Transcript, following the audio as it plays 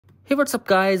Hey, what's up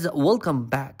guys, welcome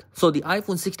back. So the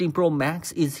iPhone 16 Pro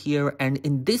Max is here, and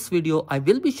in this video I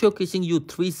will be showcasing you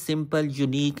 3 simple,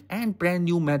 unique and brand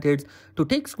new methods to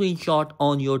take screenshot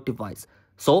on your device.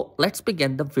 So let's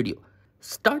begin the video.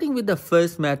 Starting with the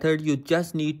first method, you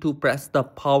just need to press the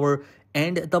power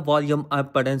and the volume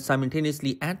up button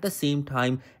simultaneously at the same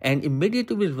time, and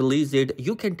immediately will release it.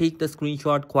 You can take the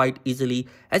screenshot quite easily.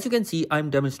 As you can see, I'm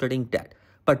demonstrating that.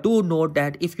 But do note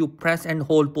that if you press and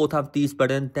hold both of these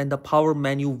buttons, then the power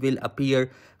menu will appear.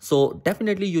 So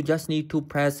definitely you just need to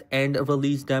press and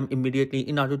release them immediately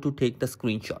in order to take the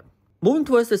screenshot. Moving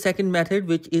towards the second method,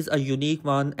 which is a unique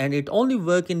one, and it only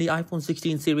works in the iPhone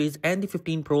 16 series and the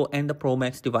 15 Pro and the Pro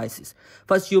Max devices.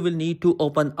 First, you will need to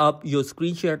open up your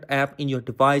screenshot app in your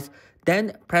device.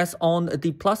 Then press on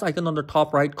the plus icon on the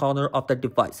top right corner of the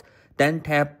device. Then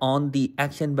tap on the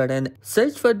action button.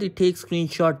 Search for the take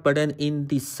screenshot button in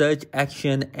the search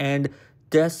action and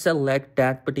just select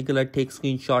that particular take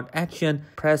screenshot action.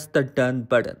 Press the done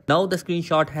button. Now the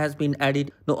screenshot has been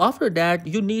added. Now after that,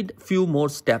 you need few more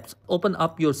steps. Open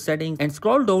up your settings and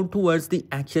scroll down towards the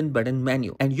action button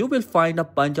menu, and you will find a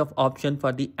bunch of options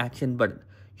for the action button.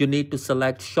 You need to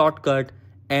select shortcut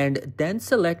and then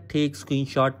select take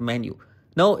screenshot menu.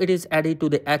 Now it is added to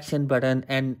the action button,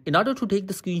 and in order to take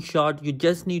the screenshot, you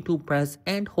just need to press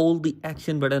and hold the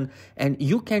action button and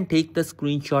you can take the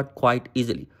screenshot quite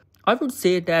easily. I would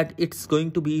say that it's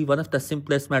going to be one of the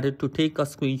simplest methods to take a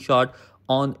screenshot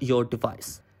on your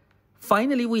device.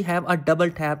 Finally, we have a double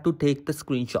tap to take the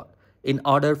screenshot. In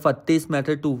order for this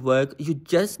method to work, you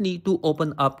just need to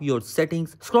open up your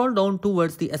settings, scroll down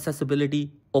towards the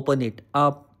accessibility, open it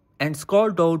up and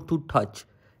scroll down to touch.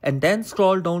 And then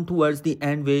scroll down towards the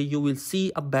end where you will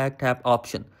see a back tap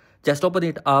option. Just open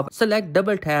it up, select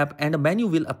double tap and a menu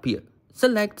will appear.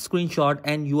 Select screenshot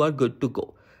and you are good to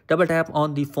go. Double tap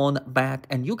on the phone back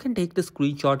and you can take the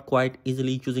screenshot quite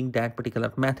easily using that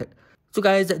particular method. So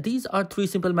guys, these are 3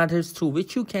 simple methods through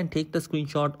which you can take the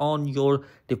screenshot on your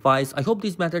device. I hope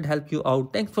this method helped you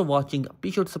out. Thanks for watching.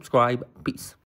 Be sure to subscribe. Peace.